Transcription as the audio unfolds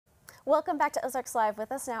Welcome back to Ozarks Live.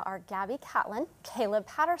 With us now are Gabby Catlin, Caleb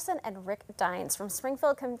Patterson, and Rick Dines from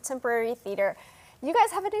Springfield Contemporary Theatre. You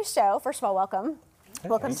guys have a new show. First of all, welcome.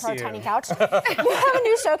 Welcome to our tiny couch. You have a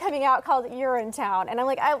new show coming out called Urinetown, and I'm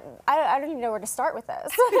like, I don't even know where to start with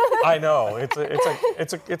this. I know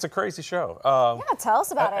it's a crazy show. Yeah, tell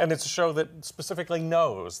us about it. And it's a show that specifically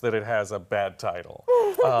knows that it has a bad title.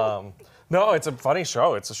 No, it's a funny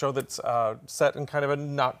show. It's a show that's set in kind of a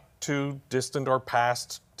not too distant or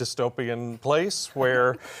past dystopian place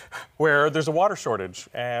where there's a water shortage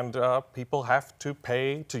and people have to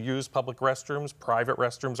pay to use public restrooms. Private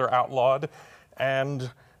restrooms are outlawed. And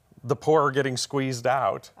the poor are getting squeezed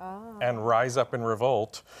out and rise up in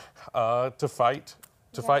revolt to fight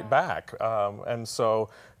back. And so,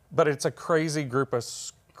 but it's a crazy group of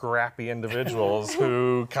scrappy individuals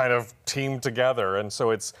who kind of team together. And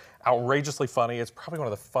so it's outrageously funny. It's probably one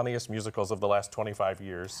of the funniest musicals of the last 25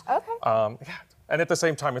 years. Okay. Yeah. And at the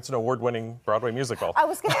same time, it's an award-winning Broadway musical. I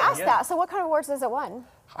was going to ask that. So what kind of awards has it won?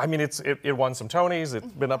 I mean, it won some Tonys. It's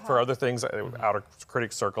been up for other things, Outer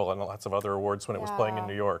Critics Circle and lots of other awards when it was playing in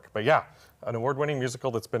New York. But yeah, an award-winning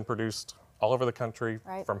musical that's been produced all over the country,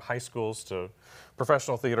 from high schools to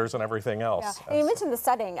professional theaters and everything else. Yeah. And you mentioned the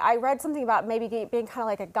setting. I read something about maybe being kind of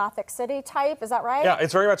like a Gothic city type. Is that right? Yeah,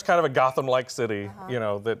 it's very much kind of a Gotham-like city, you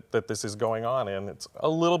know, that this is going on in. It's a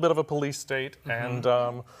little bit of a police state, and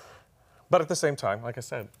but at the same time, like I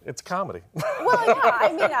said, it's comedy. Well, yeah,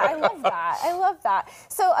 I mean, I love that. I love that.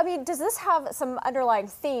 So, I mean, does this have some underlying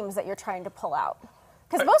themes that you're trying to pull out?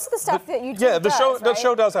 Because most of the stuff that you do the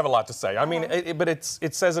show does have a lot to say. I mean, but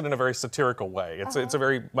it says it in a very satirical way. It's a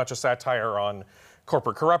very much a satire on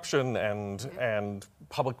corporate corruption and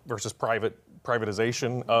public versus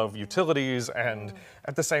privatization of utilities, and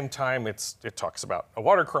at the same time, it talks about a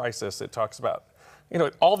water crisis. It talks about, you know,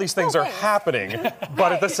 all these things are happening,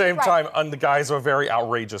 but at the same time, on the guise of a very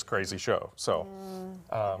outrageous, crazy show. So,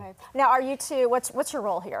 okay. Now, are you two? What's your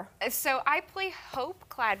role here? So I play Hope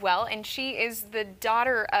Cladwell, and she is the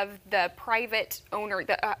daughter of the private owner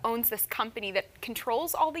that owns this company that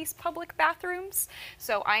controls all these public bathrooms.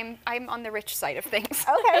 So I'm on the rich side of things.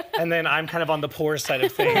 Okay. And then I'm kind of on the poor side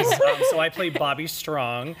of things. So I play Bobby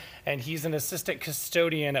Strong, and he's an assistant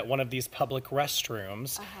custodian at one of these public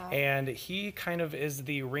restrooms, and he kind of is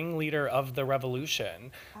the ringleader of the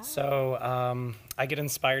revolution. So I get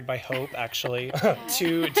inspired by Hope, actually,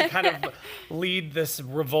 to kind of lead this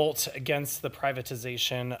revolt against the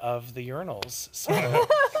privatization of the urinals. So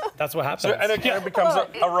that's what happens. So, and it kind of becomes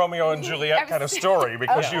a Romeo and Juliet kind of story,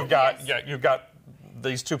 because you've got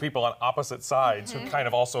these two people on opposite sides who kind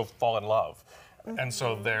of also fall in love. And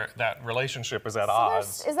so that relationship is at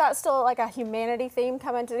odds. Is that still like a humanity theme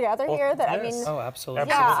coming together here? That I mean, oh,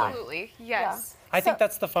 absolutely. Absolutely, yes. I think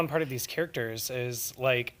that's the fun part of these characters is,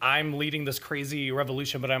 like, I'm leading this crazy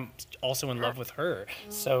revolution, but I'm also in love with her.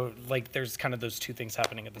 So, like, there's kind of those two things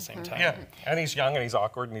happening at the same time. Yeah, and he's young and he's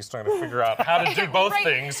awkward and he's trying to figure out how to do both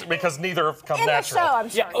things because neither have come natural. In the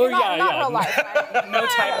show, I'm sure. Not real life, right? No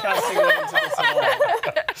typecasting went into this at all.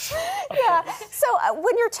 Yeah. So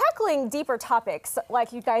when you're tackling deeper topics,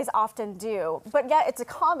 like you guys often do, but yet it's a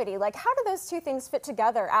comedy, like how do those two things fit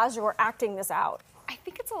together as you're acting this out? I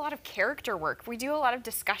think it's a lot of character work. We do a lot of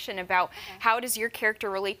discussion about how does your character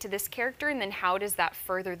relate to this character, and then how does that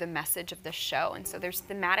further the message of the show. And so there's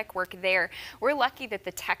thematic work there. We're lucky that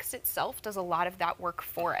the text itself does a lot of that work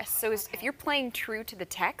for us. So if you're playing true to the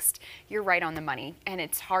text, you're right on the money, and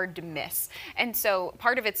it's hard to miss. And so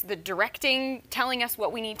part of it's the directing, telling us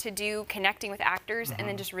what we need to do, connecting with actors, and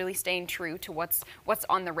then just really staying true to what's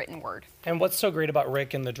on the written word. And what's so great about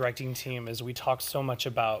Rick and the directing team is we talk so much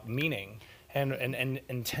about meaning and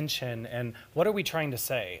intention and what are we trying to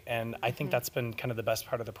say. And I think that's been kind of the best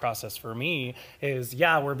part of the process for me is,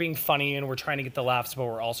 yeah, we're being funny and we're trying to get the laughs, but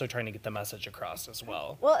we're also trying to get the message across as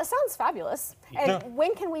well. Well, it sounds fabulous. And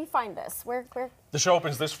when can we find this? Where? The show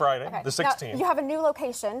opens this Friday, the 16th. Now, you have a new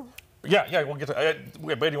location. Yeah, we'll get to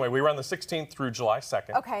but anyway, we run the 16th through July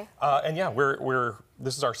 2nd. Okay. And yeah,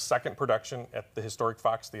 this is our second production at the historic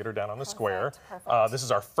Fox Theater down on the square. Perfect. This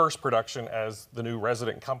is our first production as the new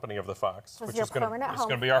resident company of the Fox, which is going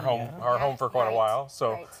to be our home for quite a while.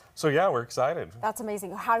 So yeah, we're excited. That's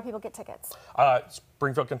amazing. How do people get tickets?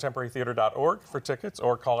 SpringfieldContemporaryTheatre.org for tickets,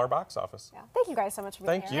 or call our box office. Yeah. Thank you guys so much for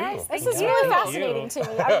being here. Thank you. This is really fascinating to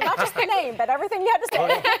me. I mean, not just the name, but everything you had to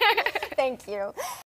say. Thank you.